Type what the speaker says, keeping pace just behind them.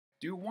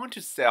Do you want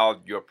to sell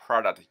your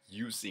product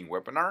using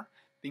webinar?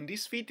 In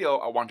this video,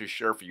 I want to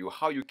share with you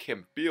how you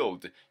can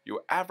build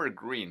your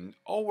evergreen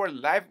or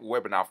live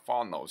webinar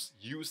funnels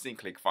using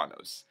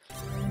Clickfunnels.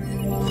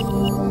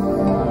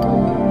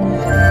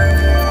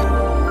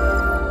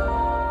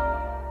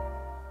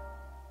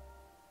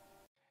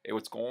 Hey,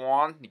 what's going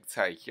on? Nick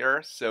Tsai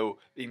here. So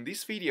in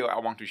this video, I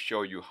want to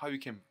show you how you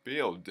can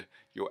build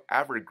your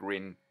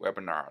evergreen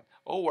webinar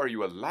or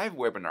your live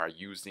webinar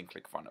using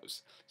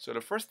Clickfunnels. So the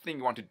first thing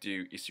you want to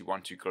do is you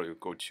want to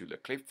go to the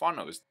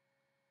Clickfunnels.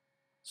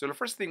 So the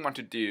first thing you want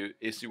to do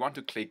is you want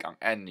to click on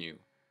Add New.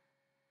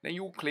 Then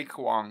you click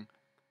on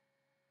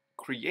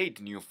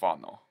Create New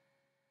Funnel.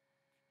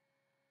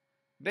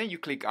 Then you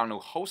click on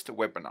Host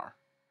Webinar.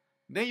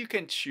 Then you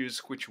can choose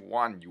which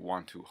one you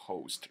want to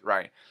host,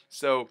 right?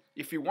 So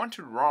if you want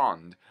to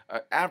run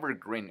an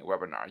evergreen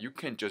webinar, you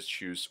can just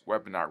choose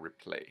Webinar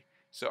Replay.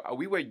 So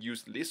we will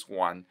use this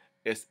one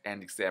as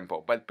an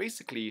example, but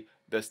basically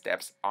the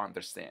steps are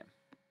the same.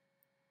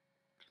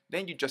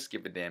 Then you just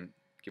give it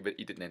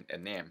a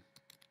name.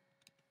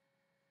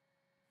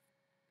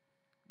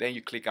 Then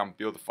you click on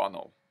Build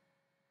Funnel.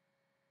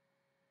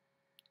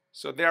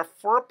 So there are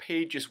 4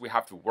 pages we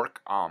have to work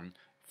on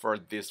for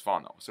this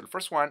funnel. So the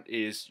first one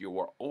is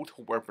your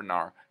auto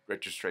webinar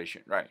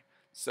registration, right?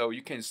 So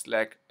you can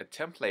select a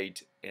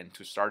template and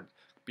to start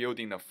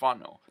building a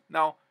funnel.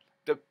 Now,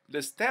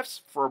 the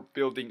steps for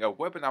building a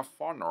webinar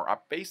funnel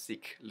are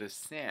basically the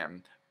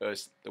same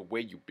as the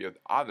way you build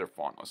other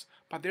funnels,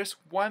 but there's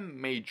one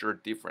major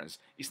difference.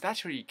 It's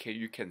actually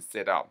you can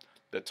set up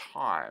the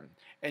time,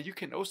 and you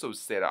can also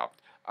set up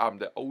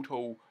the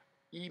auto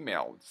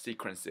email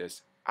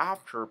sequences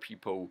after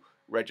people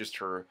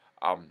register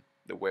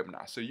the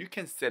webinar. So you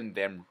can send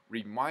them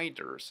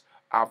reminders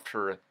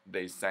after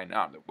they sign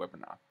up the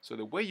webinar. So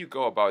the way you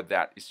go about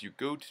that is you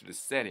go to the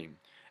setting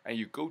and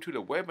you go to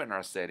the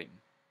webinar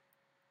setting.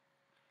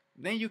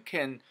 Then you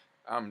can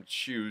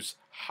choose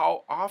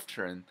how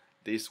often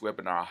this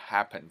webinar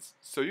happens.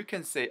 So you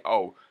can say,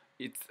 oh,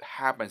 it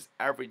happens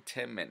every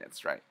 10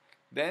 minutes, right?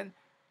 Then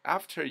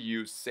after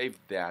you save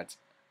that,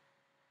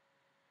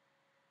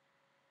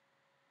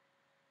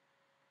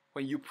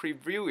 when you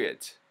preview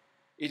it,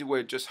 it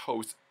will just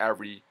host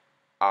every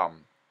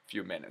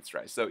few minutes,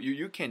 right? So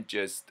you can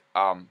just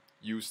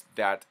use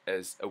that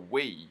as a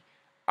way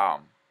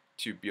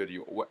to build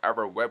your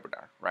whatever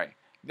webinar, right?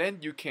 Then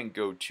you can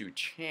go to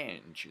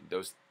change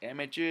those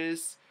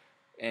images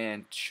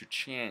and to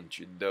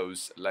change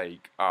those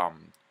like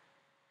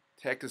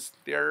text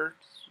there,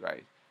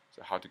 right?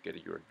 So how to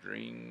get your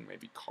dream,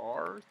 maybe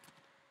car.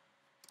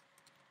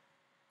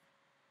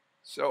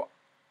 So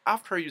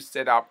after you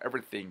set up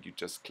everything, you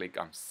just click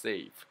on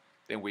Save.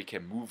 Then we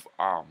can move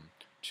on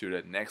to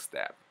the next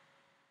step.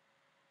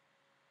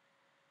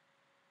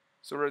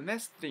 So the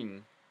next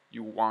thing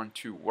you want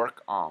to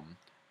work on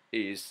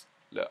is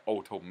the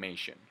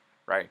automation,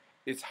 right?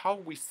 It's how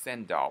we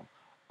send out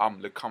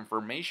the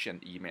confirmation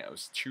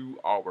emails to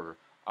our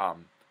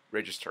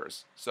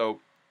registers.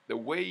 So the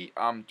way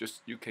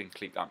just you can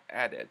click on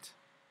Edit.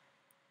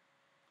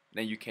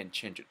 Then you can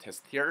change the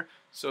text here.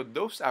 So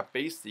those are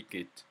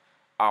basically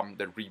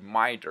the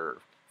reminder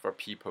for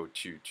people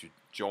to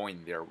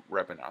join their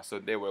webinar. So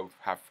they will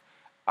have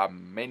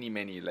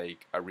many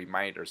like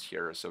reminders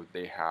here. So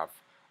they have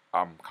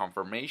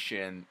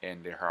confirmation,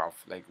 and they have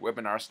like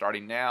webinar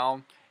starting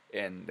now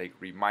and like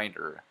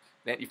reminder.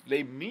 Then if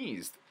they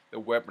missed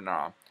the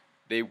webinar,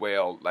 they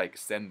will like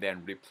send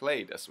them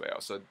replayed as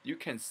well. So you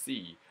can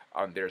see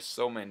there's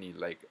so many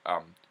like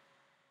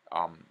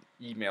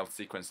email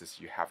sequences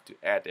you have to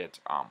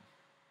edit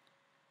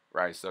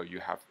right? So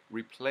you have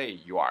replay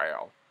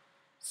URL.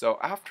 So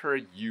after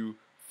you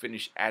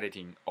finish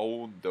editing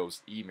all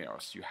those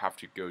emails, you have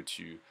to go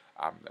to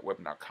the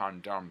webinar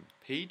countdown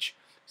page.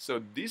 So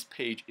this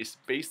page is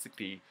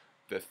basically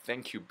the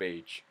thank you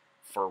page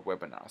for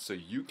webinar. So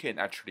you can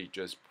actually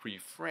just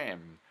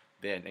pre-frame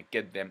then and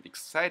get them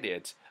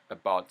excited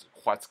about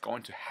what's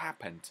going to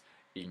happen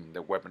in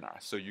the webinar.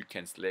 So you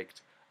can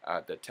select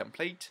the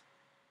template.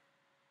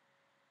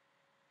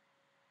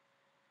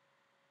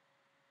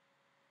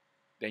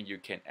 Then you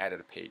can edit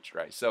a page,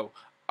 right? So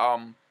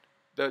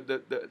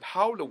the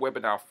how the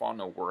webinar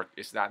funnel work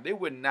is that they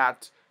will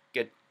not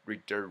get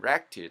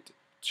redirected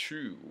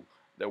to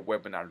the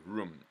webinar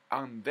room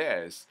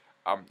unless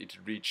it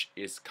reach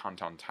its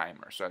countdown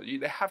timer. So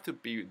they have to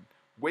be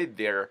wait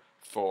there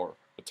for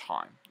a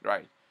time,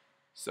 right?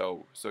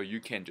 So you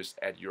can just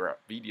add your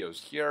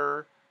videos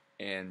here,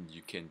 and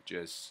you can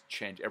just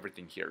change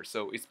everything here.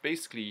 So it's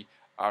basically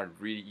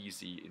really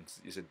easy.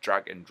 It's a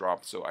drag and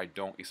drop, so I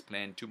don't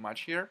explain too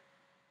much here.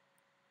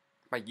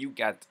 But you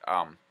get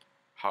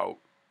how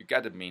you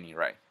get the meaning,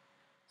 right?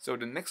 So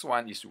the next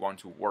one is you want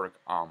to work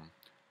on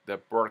the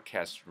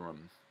broadcast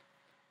room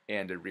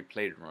and the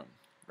replay room,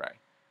 right?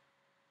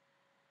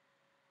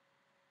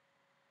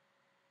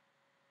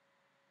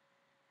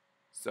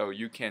 So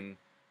you can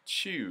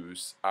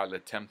choose the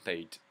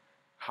template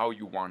how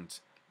you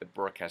want the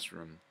broadcast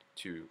room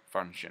to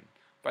function.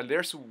 But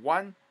there's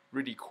one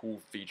really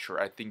cool feature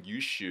I think you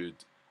should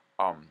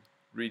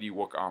really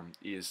work on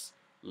is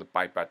the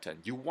buy button.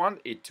 You want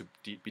it to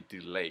be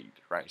delayed,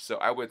 right? So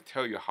I will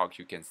tell you how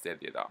you can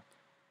set it up.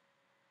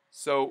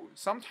 So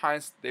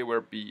sometimes there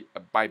will be a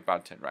buy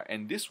button, right?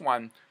 And this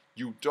one,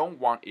 you don't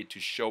want it to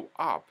show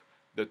up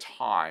the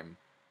time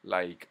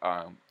like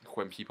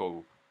when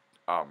people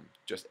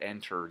just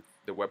enter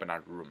the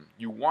webinar room.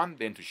 You want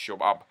them to show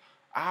up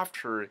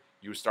after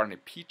you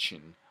started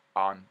pitching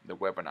on the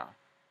webinar.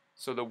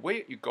 So the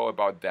way you go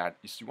about that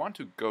is you want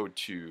to go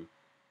to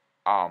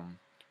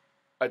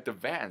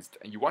advanced,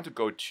 and you want to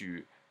go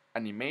to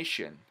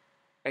animation,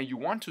 and you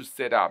want to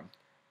set up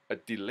a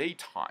delay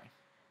time.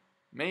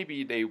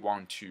 Maybe they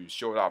want to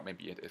show up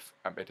maybe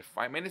at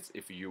 5 minutes.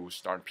 If you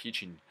start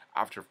pitching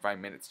after 5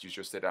 minutes, you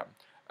should set up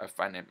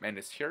 5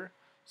 minutes here.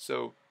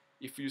 So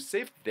if you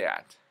save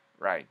that,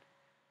 right,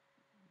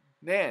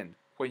 then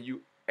when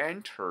you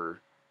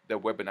enter the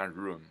webinar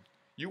room,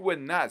 you will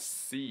not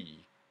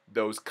see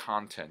those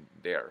content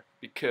there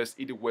because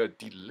it will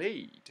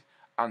delayed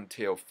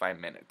until 5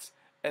 minutes.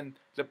 And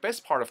the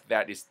best part of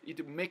that is it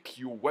will make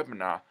your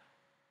webinar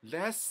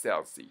less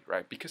salesy,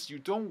 right? Because you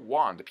don't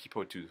want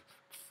people to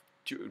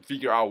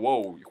figure out,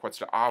 whoa, what's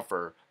the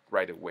offer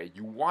right away.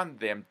 You want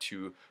them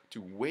to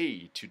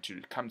wait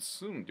to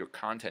consume your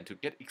content, to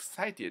get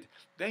excited.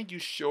 Then you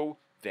show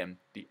them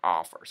the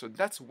offer. So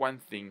that's one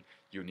thing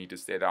you need to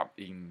set up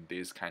in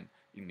this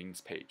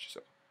page.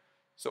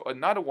 So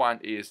another one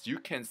is you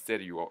can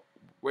set your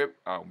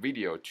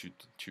video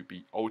to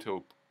be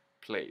auto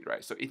play,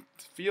 right? So it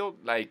feels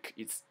like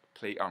it's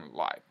play on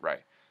live,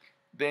 right?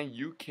 Then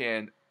you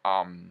can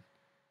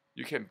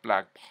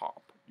black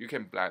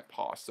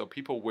pause, so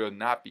people will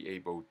not be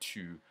able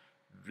to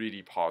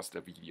really pause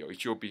the video.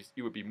 It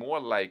will be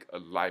more like a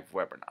live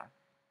webinar.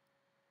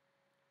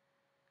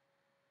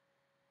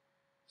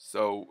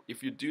 So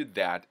if you do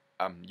that,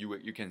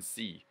 you can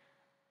see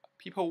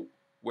people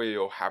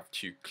will have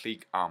to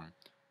click on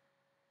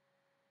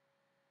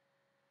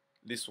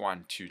this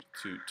one to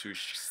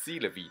see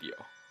the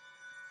video.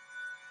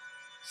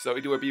 So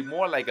it will be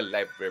more like a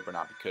live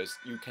webinar because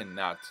you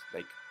cannot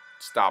like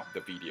stop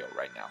the video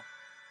right now.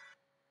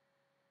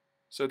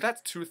 So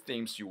that's two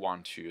things you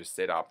want to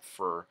set up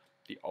for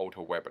the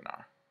auto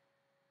webinar,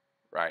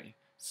 right?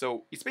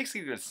 So it's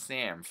basically the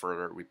same for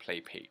the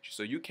replay page.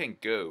 So you can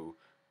go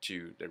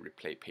to the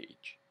replay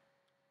page.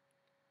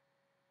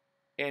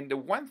 And the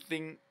one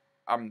thing,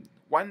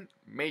 one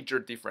major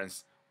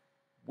difference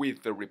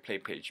with the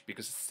replay page,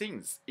 because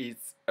since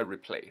it's a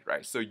replay,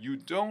 right? So you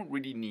don't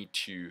really need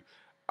to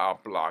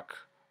block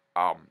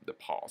the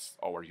pause,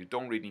 or you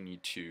don't really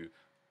need to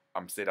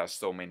set up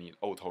so many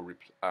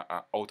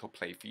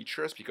autoplay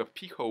features because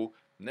people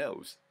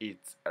knows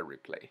it's a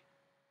replay.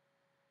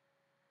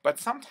 But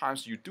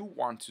sometimes you do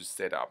want to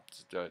set up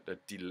the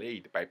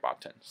delayed buy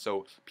button,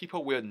 so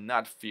people will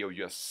not feel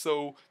you're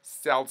so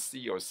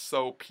salesy or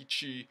so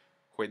pitchy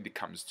when it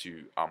comes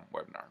to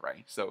webinar,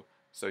 right? So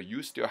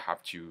you still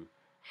have to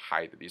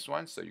hide this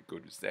one. So you go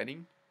to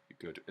setting, you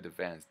go to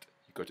advanced,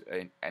 you go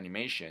to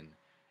animation,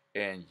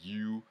 and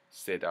you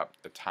set up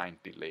the time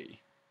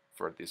delay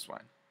for this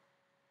one.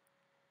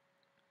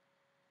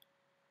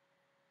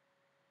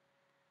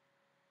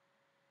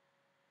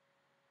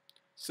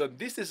 So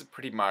this is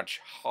pretty much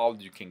how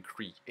you can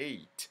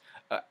create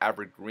an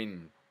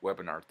evergreen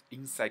webinar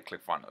inside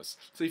Clickfunnels.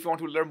 So if you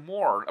want to learn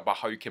more about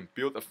how you can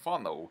build a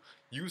funnel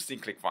using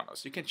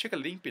Clickfunnels, you can check a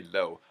link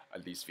below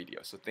this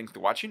video. So thanks for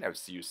watching. I'll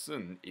see you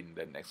soon in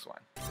the next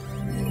one.